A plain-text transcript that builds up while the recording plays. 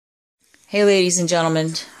Hey, ladies and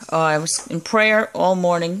gentlemen, I was in prayer all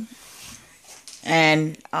morning,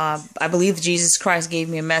 and I believe Jesus Christ gave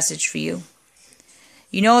me a message for you.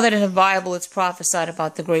 You know that in the Bible it's prophesied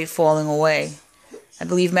about the great falling away. I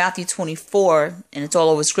believe Matthew 24, and it's all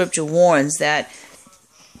over Scripture, warns that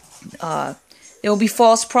there will be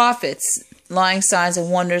false prophets, lying signs and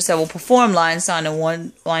wonders, that will perform lying signs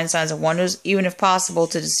and wonders, even if possible,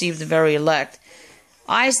 to deceive the very elect.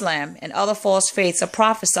 Islam and other false faiths are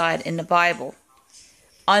prophesied in the Bible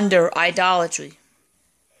under idolatry,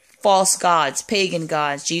 false gods, pagan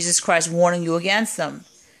gods. Jesus Christ warning you against them.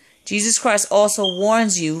 Jesus Christ also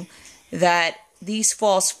warns you that these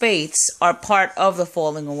false faiths are part of the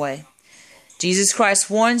falling away. Jesus Christ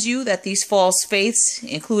warns you that these false faiths,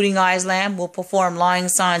 including Islam, will perform lying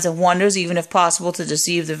signs and wonders, even if possible, to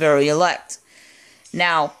deceive the very elect.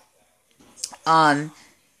 Now,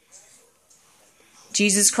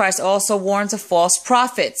 Jesus Christ also warns of false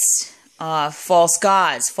prophets, false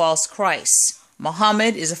gods, false Christs.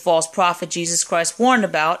 Muhammad is a false prophet Jesus Christ warned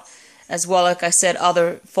about, as well, like I said,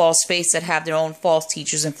 other false faiths that have their own false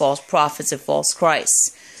teachers and false prophets and false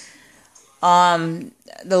Christs. The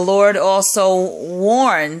Lord also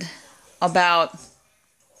warned about,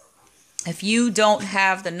 if you don't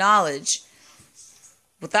have the knowledge,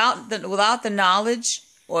 without the knowledge,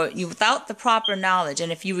 or without the proper knowledge, and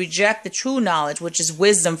if you reject the true knowledge, which is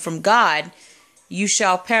wisdom from God, you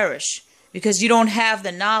shall perish, because you don't have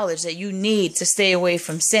the knowledge that you need to stay away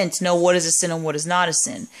from sin, to know what is a sin and what is not a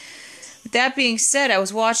sin. With that being said, I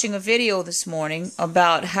was watching a video this morning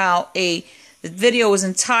about how the video was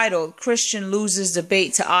entitled, "Christian Loses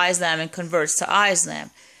Debate to Islam and Converts to Islam."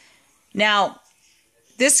 Now,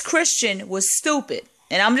 this Christian was stupid,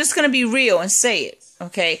 and I'm just going to be real and say it,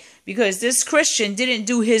 okay? Because this Christian didn't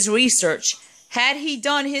do his research. Had he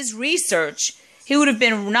done his research, he would have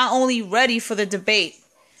been not only ready for the debate,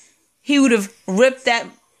 he would have ripped that,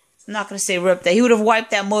 I'm not going to say ripped that, he would have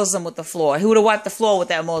wiped that Muslim with the floor. He would have wiped the floor with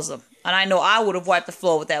that Muslim. And I know I would have wiped the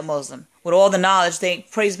floor with that Muslim, with all the knowledge,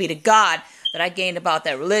 praise be to God, that I gained about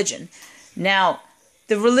that religion. Now,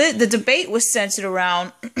 the debate was centered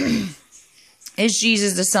around, is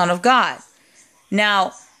Jesus the Son of God?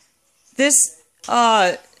 Now, this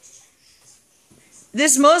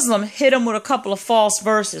Muslim hit him with a couple of false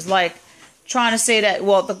verses, like trying to say that,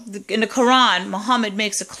 well, in the Quran, Muhammad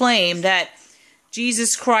makes a claim that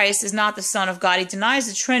Jesus Christ is not the Son of God. He denies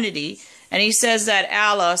the Trinity, and he says that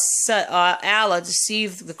Allah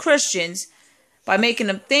deceived the Christians by making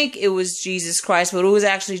them think it was Jesus Christ, but it was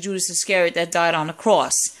actually Judas Iscariot that died on the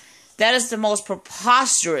cross. That is the most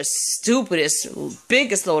preposterous, stupidest,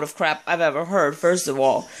 biggest load of crap I've ever heard, first of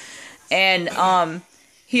all. And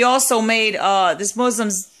he also made, this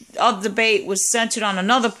Muslim's other debate was centered on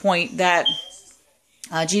another point, that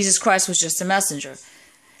Jesus Christ was just a messenger.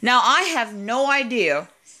 Now, I have no idea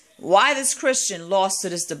why this Christian lost to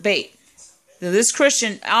this debate. This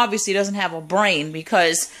Christian obviously doesn't have a brain,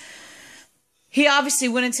 because he obviously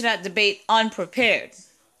went into that debate unprepared.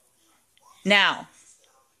 Now,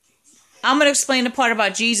 I'm going to explain the part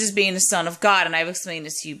about Jesus being the Son of God, and I've explained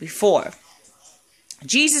this to you before.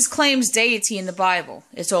 Jesus claims deity in the Bible.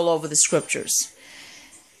 It's all over the Scriptures.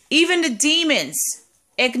 Even the demons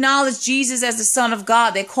acknowledge Jesus as the Son of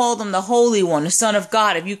God. They called him the Holy One, the Son of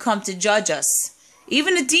God, if you come to judge us.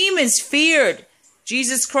 Even the demons feared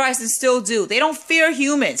Jesus Christ and still do. They don't fear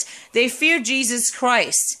humans. They fear Jesus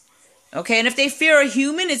Christ. Okay, and if they fear a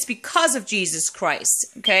human, it's because of Jesus Christ.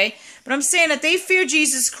 Okay, but I'm saying that they fear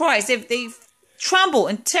Jesus Christ. They tremble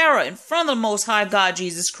in terror in front of the Most High God,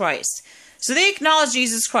 Jesus Christ. So they acknowledged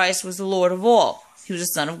Jesus Christ was the Lord of all. He was the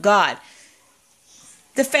Son of God.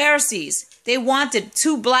 The Pharisees, they wanted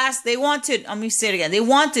to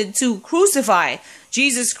crucify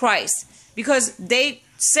Jesus Christ, because they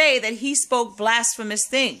say that he spoke blasphemous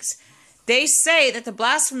things. They say that the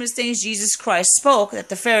blasphemous things Jesus Christ spoke, that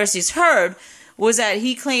the Pharisees heard, was that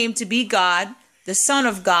he claimed to be God, the Son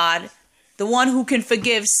of God, the one who can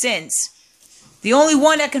forgive sins. The only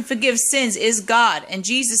one that can forgive sins is God. And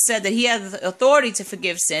Jesus said that he has the authority to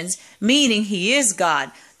forgive sins, meaning he is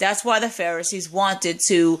God. That's why the Pharisees wanted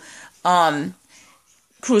to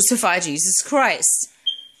crucify Jesus Christ.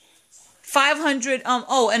 500,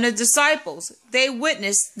 and the disciples, they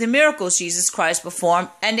witnessed the miracles Jesus Christ performed,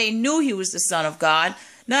 and they knew he was the Son of God.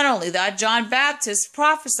 Not only that, John Baptist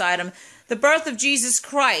prophesied him. The birth of Jesus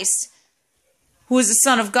Christ, who is the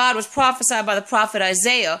Son of God, was prophesied by the prophet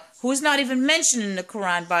Isaiah, who is not even mentioned in the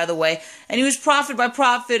Quran, by the way. And he was prophesied by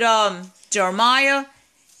prophet Jeremiah,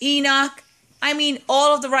 Enoch. I mean,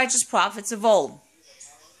 all of the righteous prophets of old.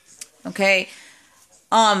 Okay?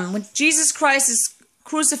 When Jesus Christ is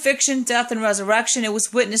crucifixion, death, and resurrection, it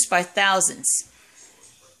was witnessed by thousands.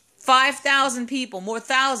 5,000 people, more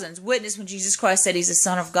thousands, witnessed when Jesus Christ said he's the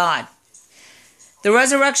Son of God. The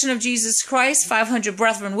resurrection of Jesus Christ, 500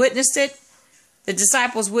 brethren witnessed it. The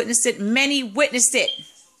disciples witnessed it. Many witnessed it.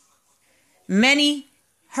 Many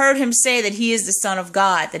heard him say that he is the Son of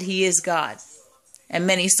God, that he is God. And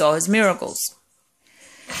many saw his miracles.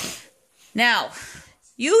 Now,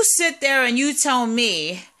 you sit there and you tell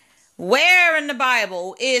me, where in the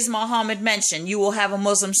Bible is Muhammad mentioned? You will have a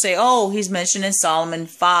Muslim say, oh, he's mentioned in Solomon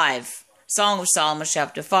 5. Song of Solomon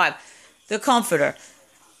chapter 5. The Comforter.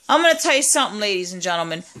 I'm going to tell you something, ladies and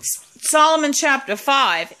gentlemen. Solomon chapter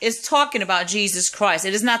 5 is talking about Jesus Christ.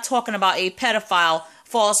 It is not talking about a pedophile,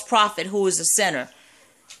 false prophet who is a sinner.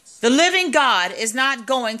 The living God is not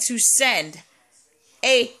going to send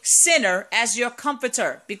a sinner as your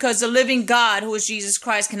comforter, because the living God, who is Jesus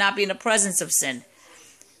Christ, cannot be in the presence of sin.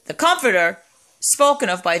 The Comforter, spoken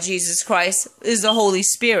of by Jesus Christ, is the Holy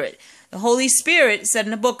Spirit. The Holy Spirit said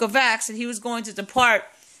in the book of Acts that he was going to depart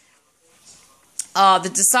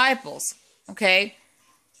the disciples, okay?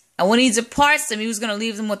 And when he departs them, he was going to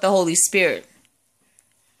leave them with the Holy Spirit.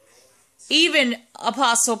 Even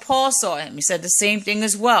Apostle Paul saw him. He said the same thing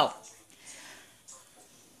as well.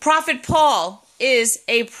 Prophet Paul is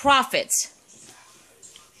a prophet.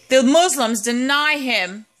 The Muslims deny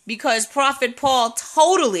him because Prophet Paul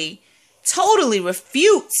totally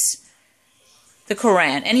refutes the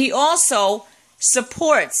Quran. And he also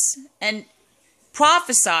supports and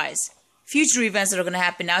prophesies future events that are going to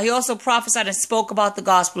happen now. He also prophesied and spoke about the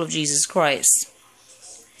gospel of Jesus Christ.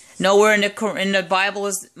 Nowhere in the Bible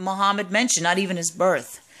is Muhammad mentioned, not even his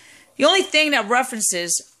birth. The only thing that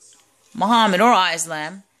references Muhammad or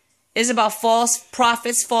Islam is about false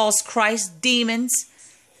prophets, false Christ, demons,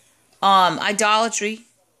 idolatry.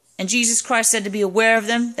 And Jesus Christ said to be aware of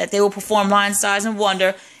them, that they will perform lying signs and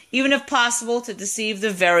wonder, even if possible, to deceive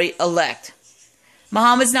the very elect.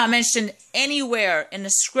 Muhammad's not mentioned anywhere in the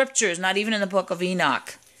scriptures, not even in the book of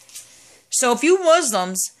Enoch. So if you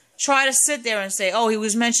Muslims try to sit there and say, oh, he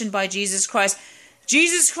was mentioned by Jesus Christ.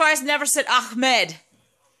 Jesus Christ never said Ahmed.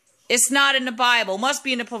 It's not in the Bible. It must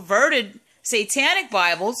be in the perverted satanic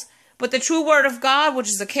Bibles. But the true word of God, which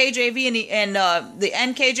is the KJV and the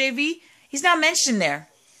NKJV, he's not mentioned there.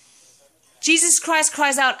 Jesus Christ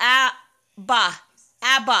cries out, Abba,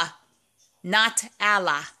 Abba, not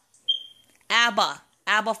Allah. Abba,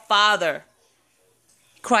 Abba Father.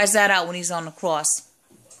 He cries that out when he's on the cross.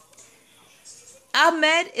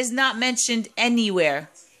 Ahmed is not mentioned anywhere.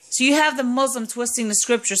 So you have the Muslim twisting the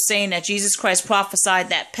scripture saying that Jesus Christ prophesied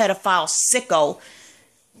that pedophile sicko,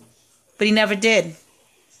 but he never did.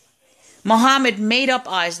 Muhammad made up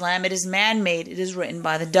Islam. It is man-made. It is written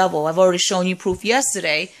by the devil. I've already shown you proof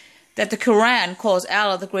yesterday that the Quran calls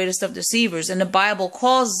Allah the greatest of deceivers, and the Bible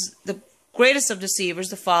calls the greatest of deceivers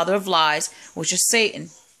the father of lies, which is Satan.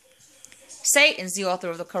 Satan's the author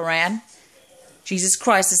of the Quran. Jesus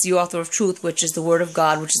Christ is the author of truth, which is the Word of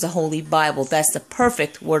God, which is the Holy Bible. That's the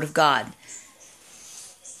perfect Word of God.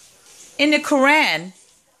 In the Quran,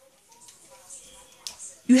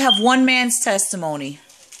 you have one man's testimony.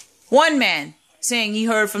 One man saying he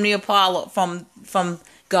heard from the Apollo, from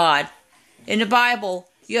God. In the Bible,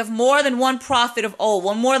 you have more than one prophet of old,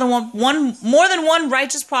 more than one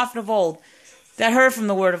righteous prophet of old that heard from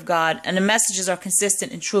the Word of God, and the messages are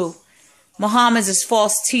consistent and true. Muhammad's is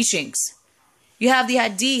false teachings. You have the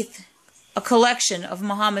Hadith, a collection of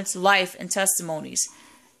Muhammad's life and testimonies.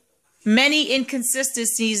 Many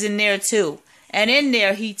inconsistencies in there too. And in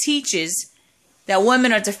there he teaches that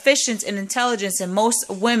women are deficient in intelligence and most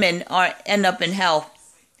women end up in hell.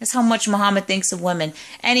 That's how much Muhammad thinks of women.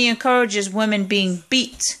 And he encourages women being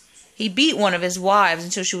beat. He beat one of his wives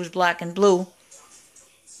until she was black and blue.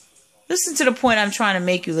 Listen to the point I'm trying to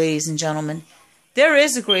make you, ladies and gentlemen. There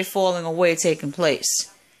is a great falling away taking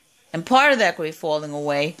place. And part of that great falling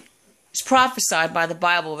away is prophesied by the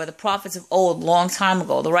Bible, by the prophets of old, long time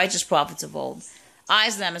ago, the righteous prophets of old.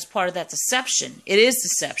 Islam is part of that deception. It is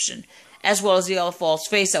deception, as well as the other false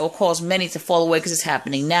faith that will cause many to fall away because it's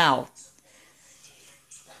happening now.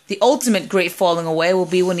 The ultimate great falling away will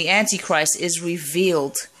be when the Antichrist is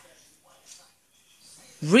revealed.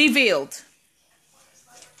 Revealed.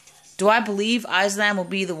 Do I believe Islam will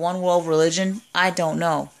be the one world religion? I don't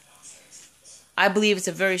know. I believe it's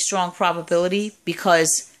a very strong probability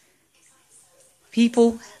because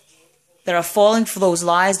people that are falling for those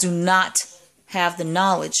lies do not have the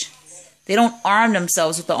knowledge. They don't arm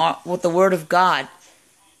themselves with the Word of God.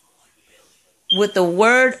 With the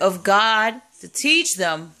Word of God to teach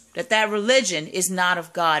them that that religion is not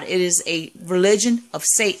of God. It is a religion of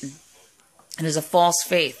Satan. It is a false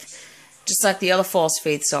faith. just like the other false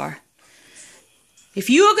faiths are. If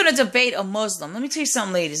you are going to debate a Muslim, let me tell you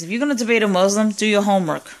something, ladies. If you're going to debate a Muslim, do your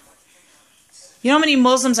homework. You know how many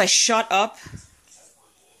Muslims I shut up?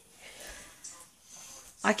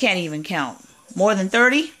 I can't even count. More than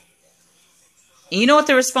 30? And you know what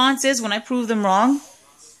the response is when I prove them wrong?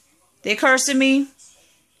 They curse at me.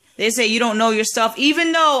 They say, you don't know your stuff.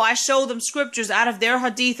 Even though I show them scriptures out of their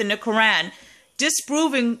hadith and the Quran,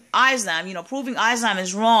 disproving Islam, proving Islam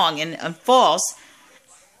is wrong and false,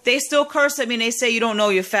 they still curse at me and they say, you don't know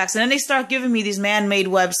your facts. And then they start giving me these man-made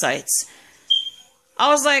websites. I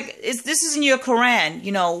was like, this isn't your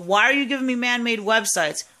Quran. Why are you giving me man-made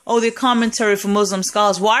websites? Oh, the commentary for Muslim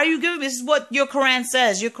scholars. Why are you giving me? This is what your Quran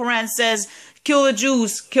says. Your Quran says, kill the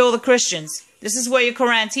Jews, kill the Christians. This is what your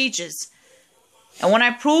Quran teaches. And when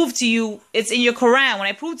I prove to you it's in your Quran, when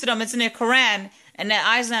I prove to them it's in their Quran and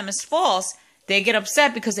that Islam is false, they get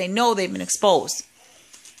upset because they know they've been exposed.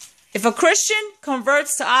 If a Christian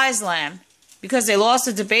converts to Islam because they lost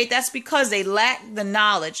a debate, that's because they lack the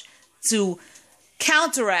knowledge to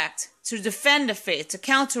counteract, to defend the faith, to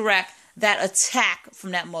counteract that attack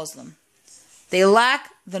from that Muslim. They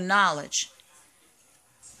lack the knowledge.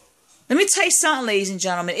 Let me tell you something, ladies and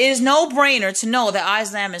gentlemen. It is no-brainer to know that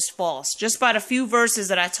Islam is false, just by the few verses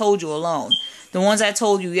that I told you alone. The ones I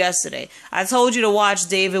told you yesterday. I told you to watch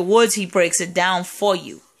David Woods. He breaks it down for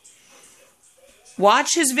you.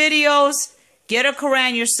 Watch his videos. Get a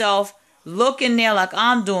Quran yourself. Look in there like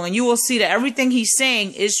I'm doing. And you will see that everything he's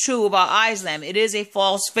saying is true about Islam. It is a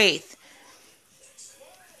false faith.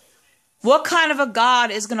 What kind of a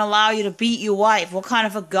God is going to allow you to beat your wife? What kind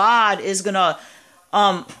of a God is going to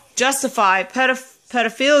justify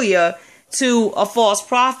pedophilia to a false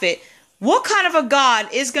prophet? What kind of a God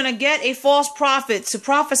is going to get a false prophet to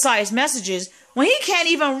prophesy his messages when he can't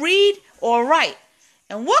even read or write?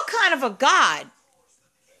 And what kind of a God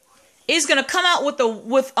is going to come out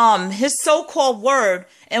with his so-called word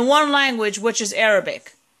in one language, which is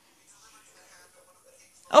Arabic?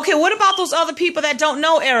 Okay, what about those other people that don't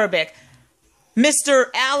know Arabic? Mr.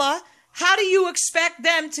 Allah, how do you expect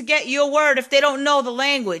them to get your word if they don't know the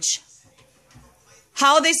language?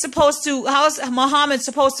 How are they supposed to, how is Muhammad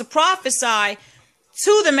supposed to prophesy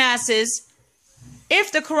to the masses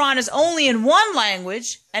if the Quran is only in one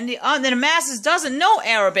language and the masses doesn't know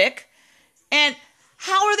Arabic? And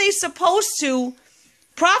how are they supposed to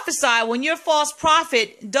prophesy when your false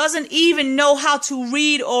prophet doesn't even know how to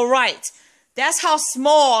read or write? That's how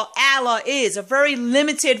small Allah is, a very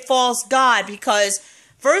limited false God, because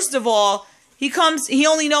first of all, he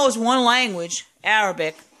only knows one language,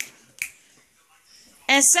 Arabic.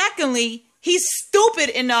 And secondly, he's stupid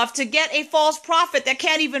enough to get a false prophet that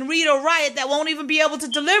can't even read or write, that won't even be able to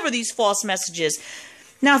deliver these false messages.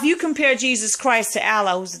 Now, if you compare Jesus Christ to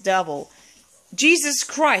Allah, who's the devil, Jesus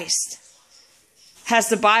Christ has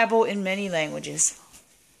the Bible in many languages.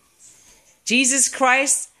 Jesus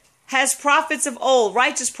Christ has prophets of old,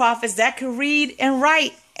 righteous prophets that can read and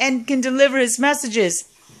write and can deliver his messages.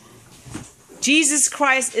 Jesus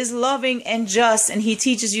Christ is loving and just, and he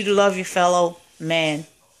teaches you to love your fellow man.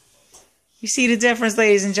 You see the difference,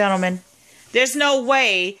 ladies and gentlemen? There's no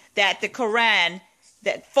way that the Quran,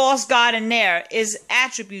 that false God in there, is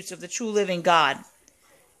attributes of the true living God.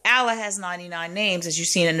 Allah has 99 names, as you've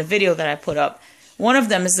seen in the video that I put up. One of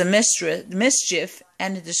them is the mischief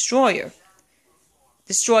and the destroyer.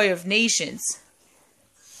 Destroyer of nations.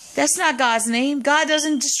 That's not God's name. God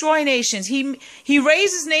doesn't destroy nations. He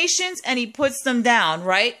raises nations and he puts them down,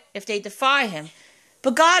 right? If they defy him.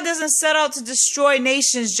 But God doesn't set out to destroy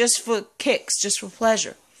nations just for kicks, just for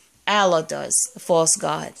pleasure. Allah does, the false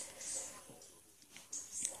God.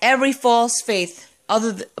 Every false faith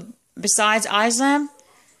besides Islam,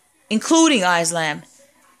 including Islam,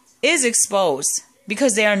 is exposed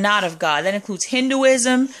because they are not of God. That includes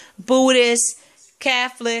Hinduism, Buddhists,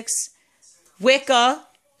 Catholics, Wicca,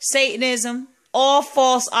 Satanism, all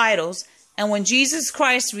false idols. And when Jesus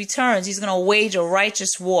Christ returns, he's going to wage a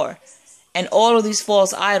righteous war. And all of these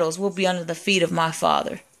false idols will be under the feet of my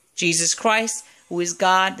Father, Jesus Christ, who is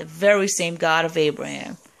God, the very same God of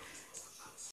Abraham.